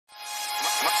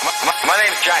My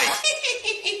name's Johnny.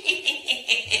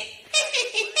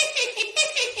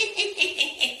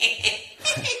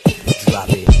 Drop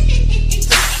it.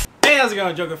 Hey, how's it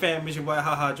going, Joker fam? It's your boy,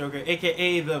 Haha Joker,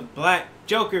 aka the Black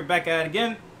Joker, back at it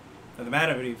again with a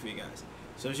Madden video for you guys.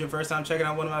 So if it's your first time checking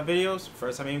out one of my videos,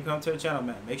 first time you even come to the channel,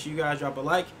 man, make sure you guys drop a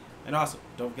like, and also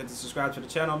don't forget to subscribe to the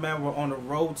channel, man. We're on the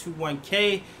road to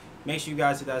 1K. Make sure you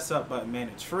guys hit that sub button, man.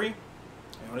 It's free. It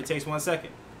only takes 1 second.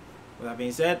 With that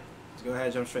being said, let's go ahead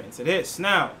and jump straight into this.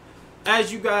 Now,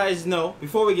 as you guys know,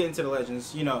 before we get into the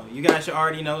legends, you guys should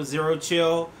already know Zero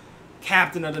Chill,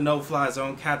 captain of the no-fly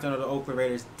zone, captain of the Oakland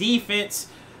Raiders defense,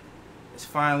 is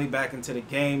finally back into the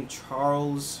game.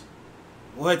 Charles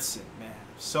Woodson, man.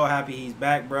 So happy he's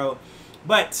back, bro.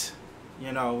 But,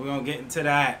 we're going to get into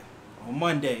that on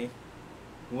Monday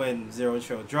when Zero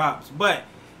Chill drops. But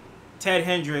Ted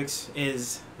Hendricks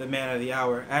is the man of the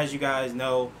hour. As you guys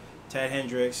know, Ted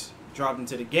Hendricks dropped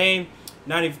into the game.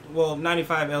 95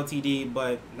 LTD,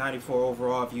 but 94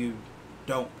 overall if you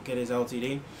don't get his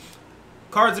LTD.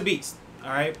 Card's a beast.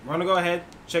 Alright, we're going to go ahead,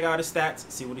 check out his stats,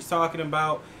 see what he's talking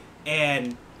about.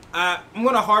 And I'm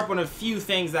going to harp on a few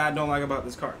things that I don't like about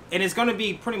this card. And it's going to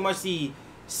be pretty much the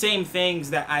same things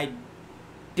that I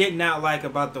did not like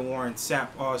about the Warren Sapp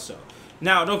also.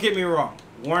 Now, don't get me wrong.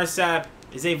 Warren Sapp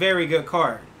is a very good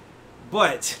card.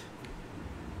 But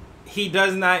he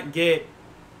does not get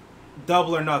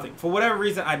double or nothing. For whatever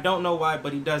reason, I don't know why,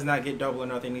 but he does not get double or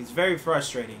nothing. He's very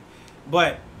frustrating.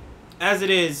 But as it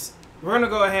is, we're going to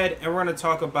go ahead and we're going to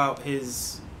talk about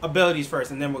his abilities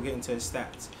first, and then we'll get into his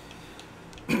stats.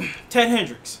 Ted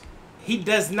Hendricks, he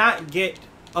does not get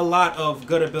a lot of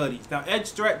good abilities. Now, edge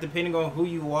threat, depending on who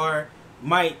you are,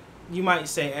 you might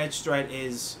say edge threat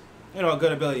is, a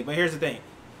good ability. But here's the thing.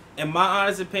 In my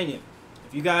honest opinion,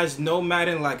 if you guys know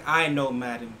Madden like I know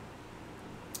Madden,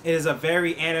 it is a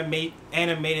very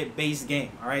animated-based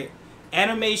game, all right?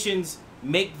 Animations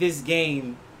make this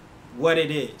game what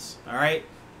it is, all right?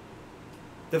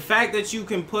 The fact that you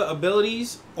can put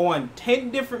abilities on 10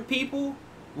 different people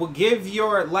will make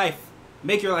your life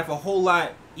a whole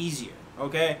lot easier,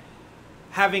 okay?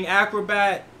 Having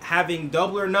Acrobat, having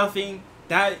Double or Nothing,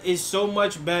 that is so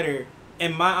much better,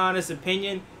 in my honest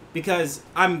opinion, because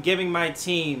I'm giving my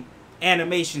team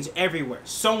animations everywhere.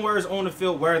 Somewhere is on the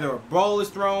field, whether a ball is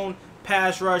thrown,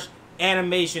 pass rush,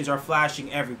 animations are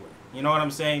flashing everywhere. You know what I'm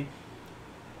saying?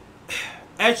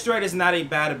 Edge threat is not a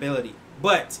bad ability,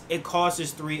 but it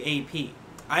costs 3 AP.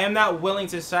 I am not willing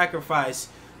to sacrifice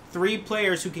 3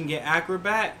 players who can get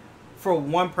Acrobat for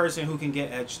 1 person who can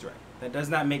get edge threat. That does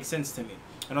not make sense to me.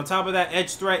 And on top of that,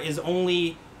 edge threat is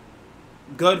only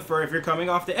good for if you're coming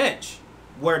off the edge,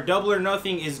 where Double or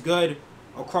Nothing is good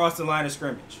across the line of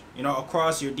scrimmage.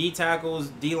 Across your D tackles,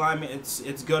 D linemen,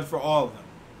 it's good for all of them.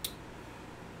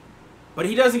 But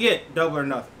he doesn't get Double or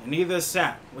Nothing, and neither is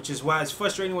Sapp, which is why it's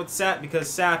frustrating with Sapp, because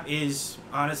Sapp is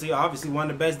obviously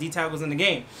one of the best D tackles in the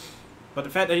game. But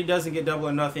the fact that he doesn't get Double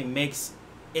or Nothing makes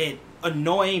it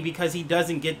annoying, because he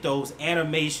doesn't get those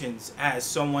animations as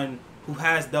someone who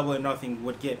has Double or Nothing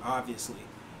would get, obviously.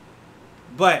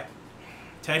 But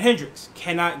Ted Hendricks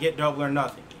cannot get Double or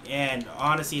Nothing. And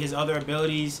honestly, his other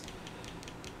abilities,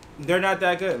 they're not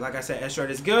that good. Like I said, edge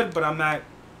threat is good, but I'm not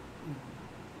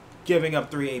giving up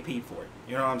 3 AP for it.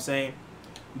 You know what I'm saying?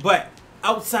 But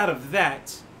outside of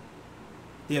that,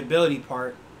 the ability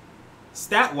part,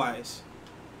 stat-wise,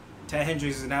 Ted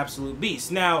Hendricks is an absolute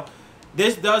beast. Now,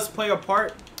 this does play a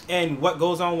part in what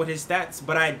goes on with his stats,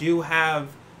 but I do have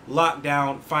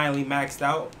Lockdown finally maxed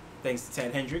out, thanks to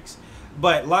Ted Hendricks.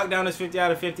 But Lockdown is 50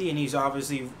 out of 50, and he's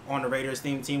obviously on the Raiders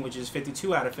theme team, which is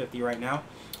 52 out of 50 right now.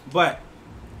 But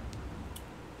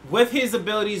with his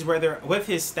abilities, with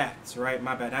his stats, right?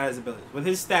 My bad, not his abilities. With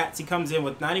his stats, he comes in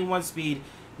with 91 speed,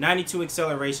 92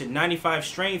 acceleration, 95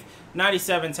 strength,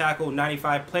 97 tackle,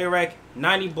 95 play rec,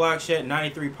 90 block shed,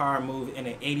 93 power move, and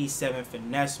an 87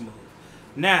 finesse move.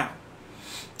 Now,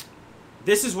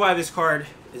 this is why this card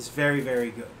is very,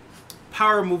 very good.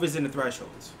 Power move is in the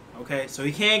thresholds. Okay, so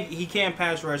he can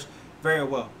pass rush very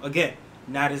well. Again,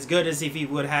 not as good as if he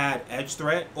would have had edge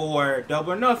threat or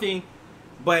Double or Nothing,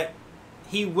 but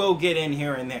he will get in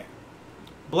here and there.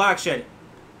 Block shedding.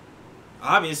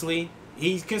 Obviously,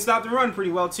 he can stop the run pretty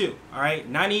well too. All right,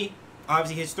 90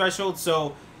 obviously his threshold,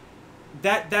 so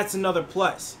that's another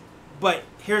plus. But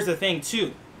here's the thing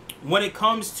too, when it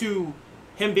comes to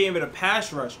him being able to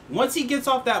pass rush, once he gets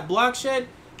off that block shed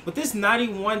with this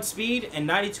 91 speed and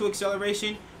 92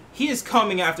 acceleration, he is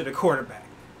coming after the quarterback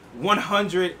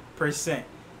 100%.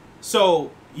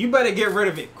 So you better get rid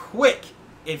of it quick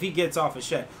if he gets off a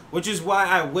shed, which is why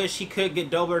I wish he could get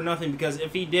Double or Nothing, because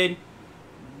if he did,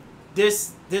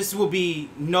 this this will be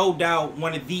no doubt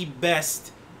one of the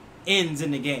best ends in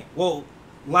the game. Well,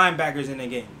 linebackers in the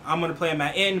game. I'm going to play him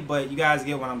at end, but you guys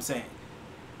get what I'm saying.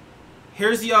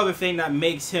 Here's the other thing that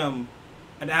makes him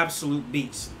an absolute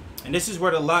beast. And this is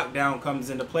where the lockdown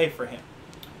comes into play for him.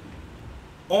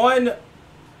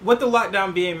 With the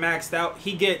lockdown being maxed out,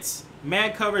 he gets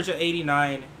man coverage at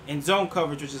 89 and zone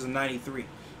coverage, which is a 93.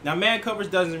 Now, man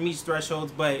coverage doesn't meet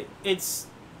thresholds, but it's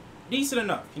decent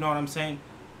enough. You know what I'm saying?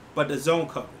 But the zone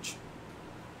coverage.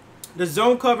 The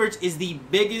zone coverage is the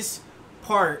biggest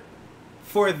part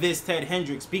for this Ted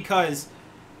Hendricks, because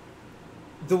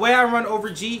the way I run over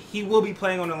G, he will be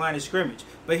playing on the line of scrimmage.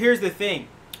 But here's the thing.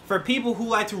 For people who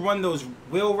like to run those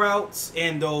wheel routes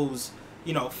and those,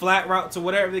 you know, flat routes or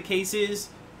whatever the case is,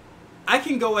 I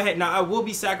can go ahead. Now, I will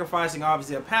be sacrificing,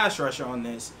 obviously, a pass rusher on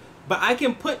this, but I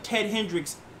can put Ted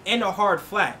Hendricks in a hard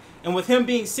flat. And with him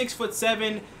being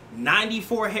 6'7",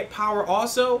 94 hit power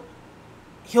also,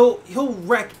 he'll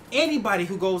wreck anybody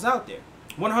who goes out there.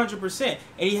 100%.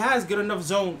 And he has good enough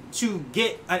zone to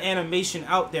get an animation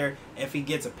out there if he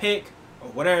gets a pick or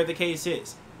whatever the case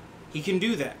is. He can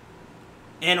do that.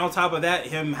 And on top of that,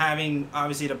 him having,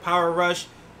 obviously, the power rush,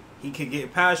 he can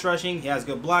get pass rushing. He has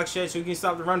good block shed, so he can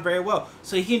stop the run very well.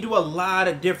 So he can do a lot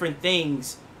of different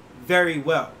things very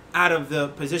well out of the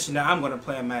position that I'm going to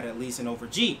play him at least in over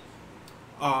G.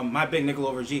 My big nickel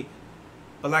over G.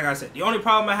 But like I said, the only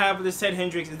problem I have with this Ted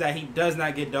Hendricks is that he does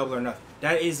not get double or nothing.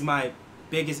 That is my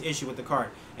biggest issue with the card.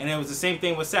 And it was the same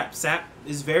thing with Sap. Sap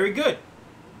is very good.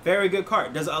 Very good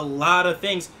card. Does a lot of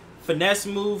things. Finesse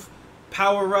move,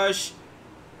 power rush,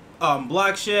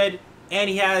 block shed, and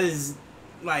he has,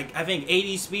 like, I think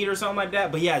 80 speed or something like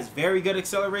that, but he has very good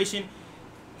acceleration.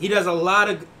 He does a lot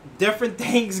of different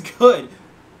things good,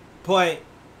 but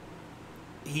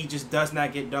he just does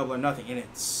not get double or nothing, and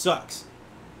it sucks.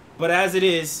 But as it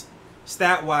is,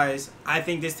 stat-wise, I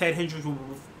think this Ted Hendricks will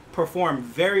perform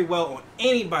very well on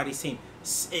anybody's team,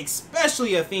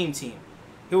 especially a theme team.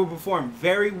 He will perform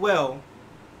very well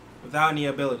without any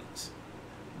abilities.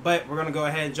 But we're going to go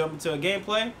ahead and jump into a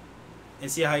gameplay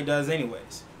and see how he does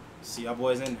anyways. See y'all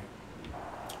boys in there.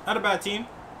 Not a bad team.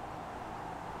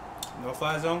 No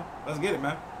fly zone. Let's get it,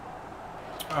 man.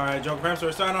 Alright, Joker Fam. So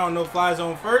we're starting on no fly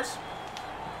zone first.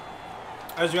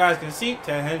 As you guys can see,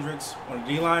 Ted Hendricks on the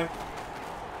D-line.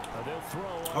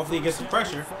 Hopefully he gets some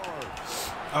pressure.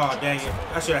 Oh, dang it.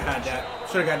 I should have had that.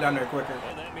 Should have got down there quicker.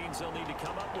 And that means they'll need to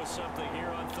come up with something here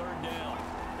on third down.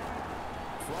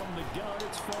 From the gun,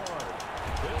 it's Ford.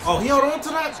 Oh, he held on to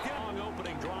that? Long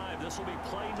opening drive. This will be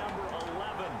play number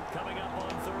 11 coming up on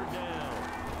third down.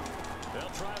 They'll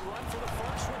try and run for the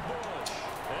first with Bush.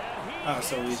 Oh,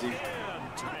 so easy.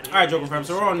 Alright, Joker Fam.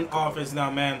 So we're on offense now,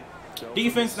 man.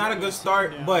 Defense, not a good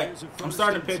start, but I'm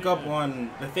starting to pick up on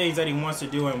the things that he wants to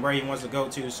do and where he wants to go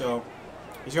to, so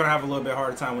he's going to have a little bit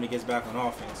harder time when he gets back on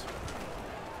offense.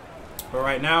 But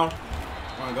right now,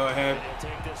 I'm going to go ahead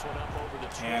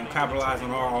and capitalize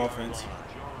on our offense.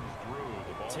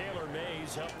 Taylor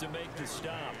Mays helped to make the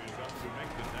stop.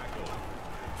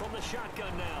 From the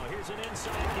shotgun now, here's an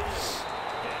inside give.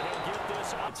 And he'll get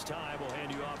this up. It's time. We'll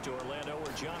hand you off to Orlando,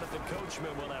 where Jonathan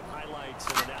Coachman will have highlights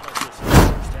and analysis of the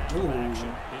first half of action.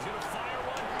 He's going to fire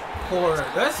one.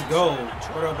 Let's go.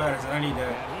 What up, batters? I need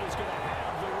that. And he's going to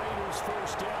have the Raiders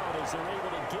first down as they're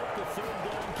able to get the third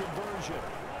down conversion.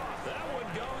 That one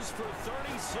goes for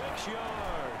 36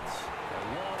 yards. And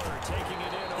Waller taking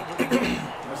it in over the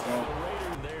Let's go. The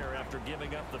Raiders there after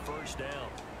giving up the first down.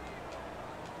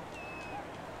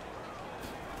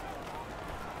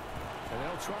 And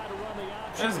they'll try to run the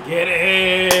option. Let's get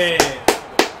it.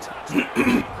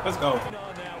 Let's go. On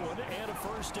that one and a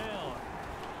first down.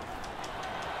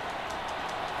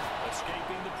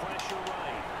 Escaping the pressure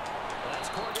right. That's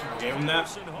Cordero. Gave him that?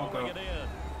 Hauling Okay. it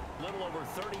in. Little over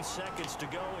 30 seconds to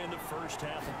go in the first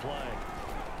half of play.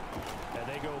 And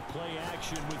they go play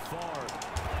action with Favre.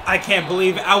 I can't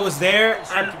believe I was there.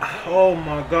 Oh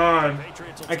my God.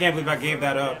 I can't believe I gave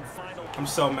that up. I'm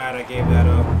so mad I gave that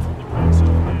up.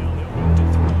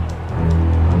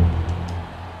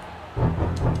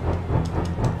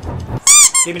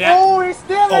 Give me that. Oh, he's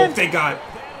stealing. Oh, thank God.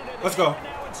 Let's go.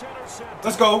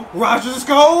 Let's go. Rogers, let's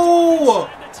go.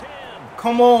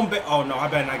 Come on. Oh, no, I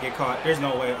better not get caught. There's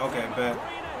no way. Okay, bet.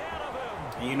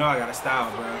 And you know I got a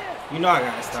style, bro. You know I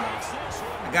got a style.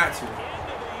 I got to.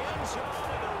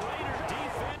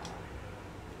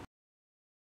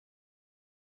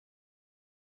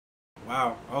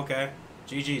 Wow. Okay.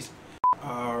 GG's.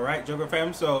 All right, Joker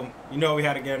fam. So, you know we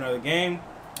had to get another game.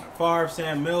 Favre,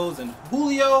 Sam Mills, and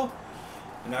Julio.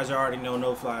 And as you already know,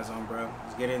 no fly zone, bro.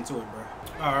 Let's get into it, bro.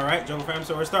 All right, Joker fam.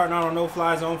 So we're starting out on no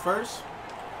fly zone first.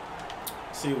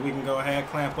 see if we can go ahead,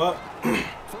 clamp up.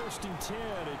 First and 10,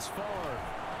 it's far.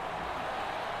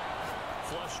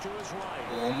 Flush to his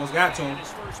right. Almost got to him.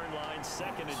 His first line,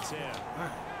 second and 10. All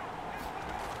right.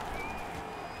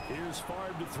 Here's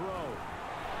Favre to throw.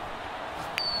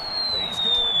 He's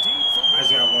going deep for I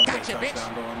just got one play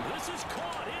touchdown going. This is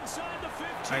caught inside the 15.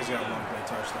 I just got one play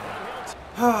touchdown.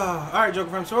 All right, Joker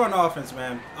fam. So we're on offense,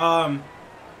 man.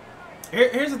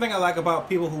 Here's the thing I like about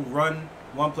people who run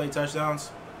one-play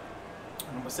touchdowns.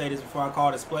 I'm gonna say this before I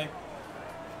call this play.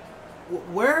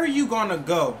 Where are you gonna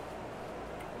go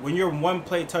when your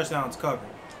one-play touchdown's covered?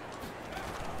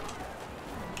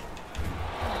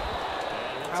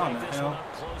 How in the hell?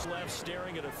 Close left,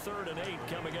 staring at a 3rd and 8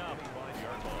 coming up.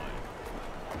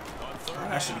 Oh,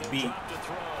 that should be beat.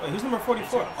 Wait, who's number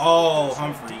 44? Oh,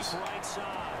 Humphreys.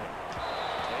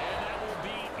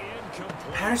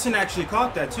 Patterson actually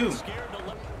caught that too.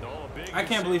 I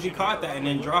can't believe he caught that and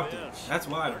then dropped it. That's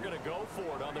wild. They're going to go for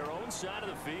it on their own side of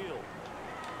the field.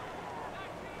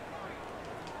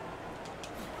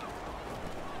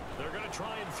 They're going to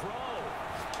try and throw.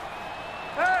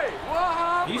 Hey, what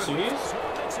happened? Are you serious?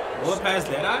 Will it pass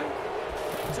Deadeye?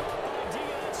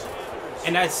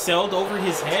 And that sailed over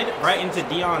his head right into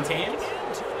Deion's hands?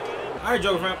 Alright,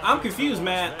 Joker fam, I'm confused,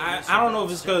 man. I don't know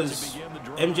if it's because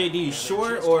MJD is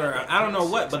short or I don't know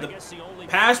what, but the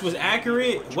pass was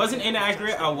accurate, wasn't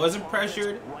inaccurate, I wasn't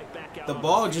pressured. The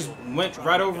ball just went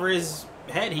right over his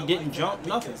head. He didn't jump,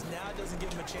 nothing.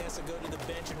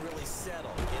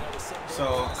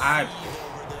 So I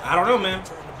don't know, man.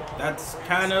 That's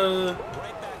kind of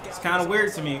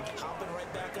weird to me.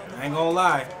 I ain't gonna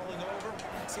lie.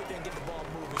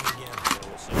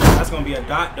 That's gonna be a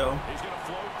dot though.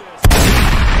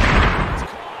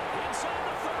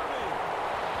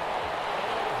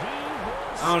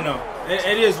 I don't know.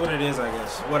 It is what it is, I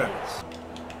guess. Whatever.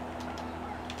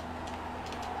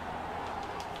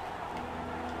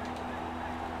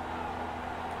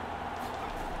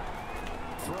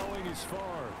 Throwing is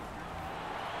far.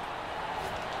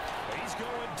 He's going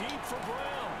deep for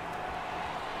Brown.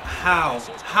 How?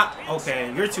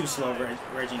 Okay, you're too slow,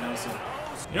 Reggie Nelson.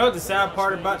 You know what the sad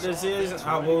part about this is?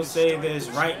 I will say this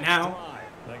right now.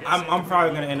 I'm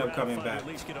probably going to end up coming back.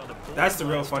 That's the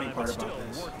real funny part about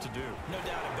this.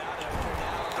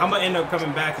 I'm going to end up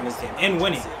coming back in this game and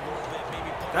winning.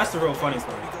 That's the real funny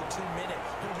part.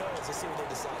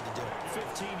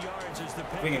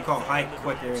 We can call height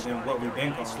quicker than what we've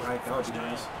been calling height. That would be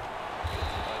nice.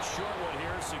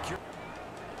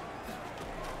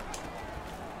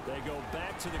 They go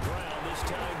back to the ground, this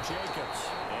time Jacobs.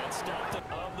 And stopped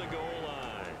of the goal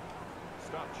line.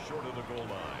 Stopped short of the goal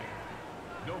line.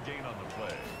 No gain on the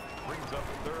play. Brings up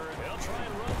 3rd. They'll try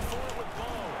and run for it with Bo.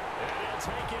 And they'll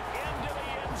take it into the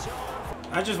end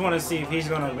zone. I just want to see if he's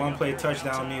going to one-play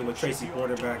touchdown me with Tracy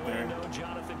Porter back there.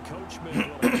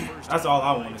 That's all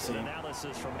I want to see.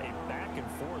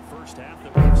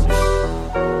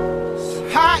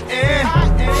 Hot end.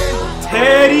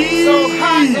 Teddy! So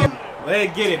hot.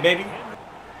 Let's get it, baby.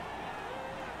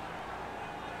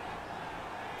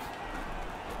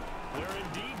 They're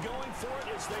indeed going for it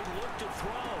as they look to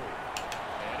throw.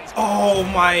 Oh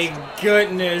my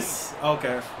goodness.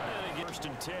 Okay. First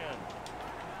and 10.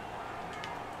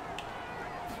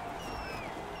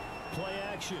 Play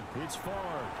action. It's far.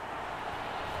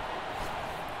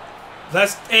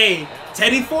 Hey,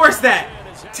 Teddy forced that.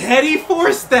 Teddy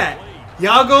forced that.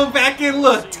 Y'all go back and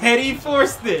look. Teddy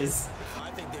forced this. I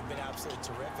think they've been absolutely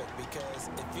terrific because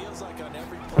it feels like on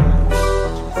every play.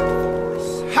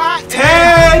 Hot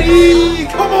Teddy!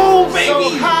 Come on, baby!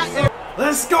 So hot.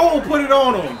 Let's go. Put it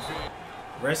on him.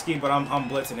 Risky, but I'm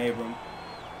blitzing Abram.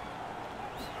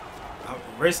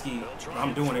 Risky.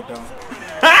 I'm doing it though.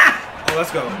 Oh,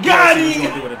 let's go. Got DRC, him! what you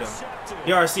gonna do with it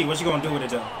though? DRC, what you gonna do with it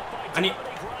though? I need.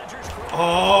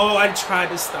 Oh, I tried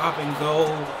to stop and go.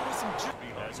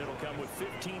 As it'll come with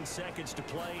 15 seconds to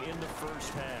play in the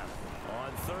first half.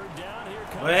 On 3rd down, here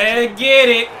comes. Let's get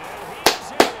it.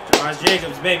 Josh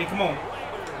Jacobs, baby, come on.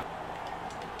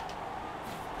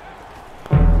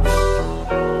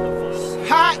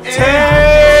 Hot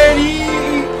Teddy!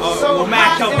 Well,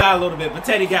 Mac helped out a little bit, but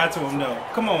Teddy got to him, though.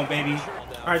 Come on, baby.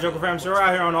 All right, Joker fam, so we're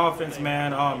out here on offense,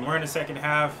 man. We're in the second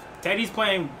half. Teddy's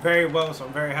playing very well, so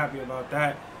I'm very happy about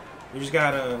that. We just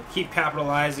got to keep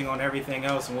capitalizing on everything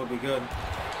else, and we'll be good. Did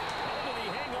he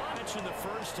hang on in the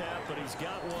first half, but he's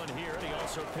got one here, and he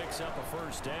also picks up a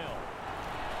first down.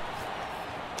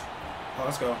 Oh,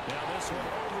 let's go. Now this one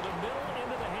over the middle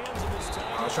into the hands of his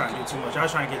tight. I was trying to do too much. I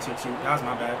was trying to get too cute. That was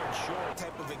my bad.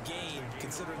 type of a game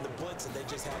considering the blitz that they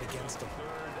just had against him.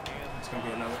 It's going to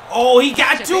be another. Oh, he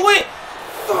got to it!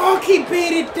 Fuck, he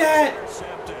baited that!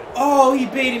 Oh, he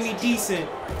baited me decent.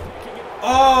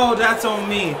 Oh, that's on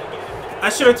me. I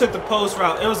should have took the post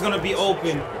route. It was going to be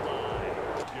open.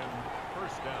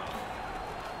 First down.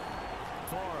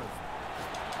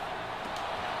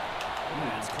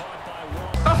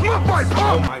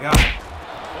 Oh, my God.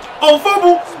 Oh,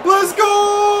 fumble. Let's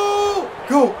go.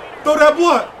 Go. Throw that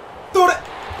block. Throw that.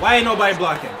 Why ain't nobody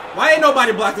blocking? Why ain't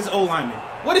nobody block this O-lineman?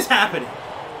 What is happening?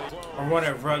 I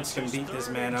wonder if Ruggs can beat this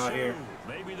man out here.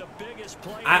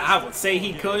 I would say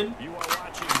he could,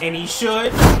 and he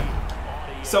should.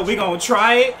 So we gonna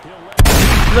try it.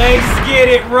 Let's get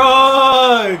it,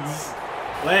 Ruggs.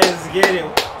 Let's get it.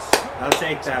 I'll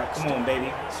take that. Come on, baby.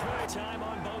 Let's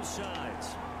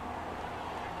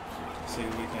see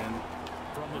what we can.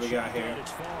 What we got here?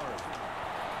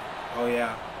 Oh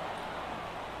yeah.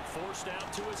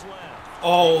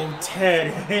 Oh, Ted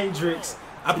Hendricks.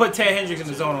 I put Ted Hendricks in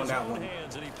the zone on that one.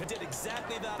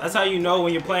 That's how you know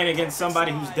when you're playing against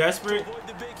somebody who's desperate,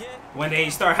 when they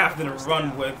start having to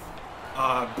run with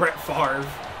Brett Favre.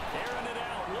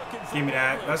 Give me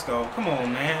that. Let's go. Come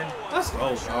on, man. Let's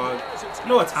go, dog. You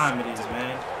know what time it is,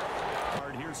 man.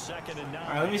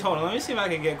 Alright, hold on. Let me see if I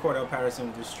can get Cordell Patterson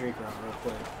with the streak route real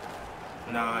quick.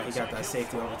 Nah, he got that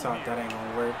safety over top. That ain't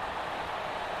gonna work.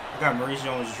 I got Maurice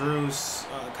Jones-Drews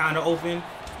kind of open.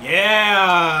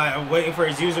 Yeah! I'm waiting for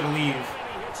his user to leave.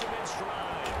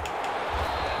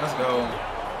 Let's go.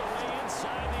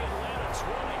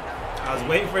 I was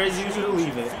waiting for his user to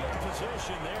leave it.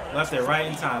 Left it right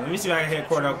in time. Let me see if I can hit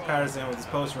Cordell Patterson with his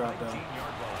post route, though.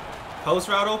 Post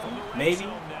route open? Maybe.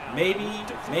 Maybe.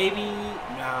 Maybe.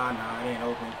 Nah, it ain't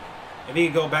open. If he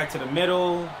could go back to the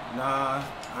middle. Nah.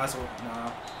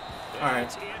 Nah.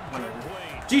 Alright. Whatever.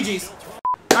 GG's.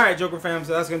 Alright, Joker fam,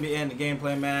 so that's gonna be the end of the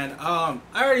gameplay, man. I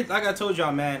already, like I told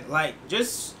y'all, man, like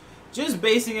just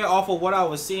basing it off of what I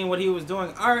was seeing, what he was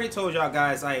doing, I already told y'all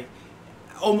guys, like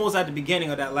almost at the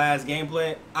beginning of that last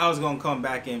gameplay, I was gonna come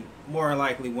back and more than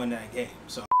likely win that game.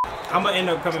 So I'm gonna end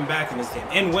up coming back in this game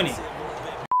and winning. So,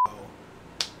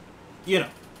 you know,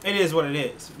 it is what it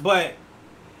is. But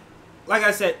like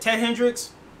I said, Ted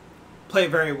Hendricks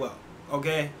played very well.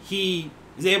 Okay, he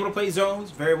is able to play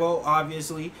zones very well,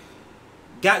 obviously.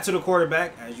 Got to the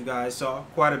quarterback, as you guys saw,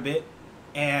 quite a bit.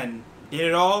 And did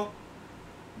it all.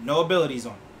 No abilities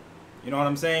on him. You know what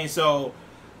I'm saying? So,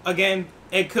 again,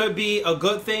 it could be a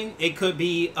good thing. It could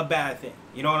be a bad thing.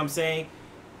 You know what I'm saying?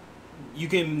 You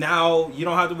can now, you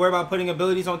don't have to worry about putting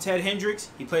abilities on Ted Hendricks.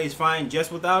 He plays fine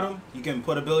just without him. You can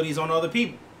put abilities on other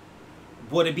people.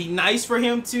 Would it be nice for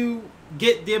him to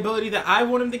get the ability that I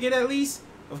want him to get at least?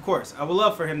 Of course. I would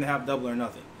love for him to have double or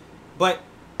nothing. But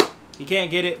he can't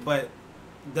get it, but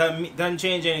doesn't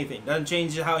change anything. Doesn't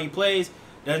change how he plays.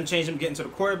 Doesn't change him getting to the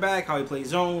quarterback, how he plays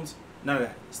zones. None of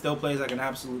that. Still plays like an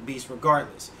absolute beast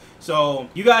regardless. So,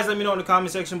 you guys let me know in the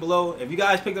comment section below. If you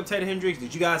guys picked up Ted Hendricks,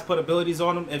 did you guys put abilities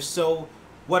on him? If so,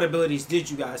 what abilities did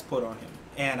you guys put on him?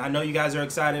 And I know you guys are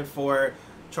excited for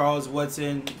Charles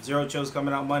Woodson. Zero Chill's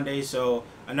coming out Monday. So,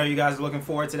 I know you guys are looking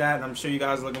forward to that. And I'm sure you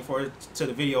guys are looking forward to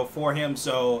the video for him.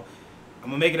 So, I'm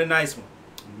going to make it a nice one.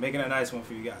 I'm making a nice one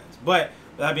for you guys. But,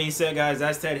 with that being said, guys,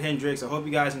 that's Ted Hendricks. I hope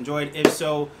you guys enjoyed. If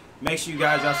so, make sure you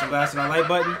guys drop some blasting that like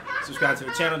button. Subscribe to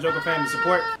the channel, Joker family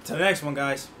support. Till the next one,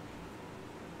 guys.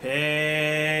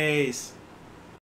 Peace.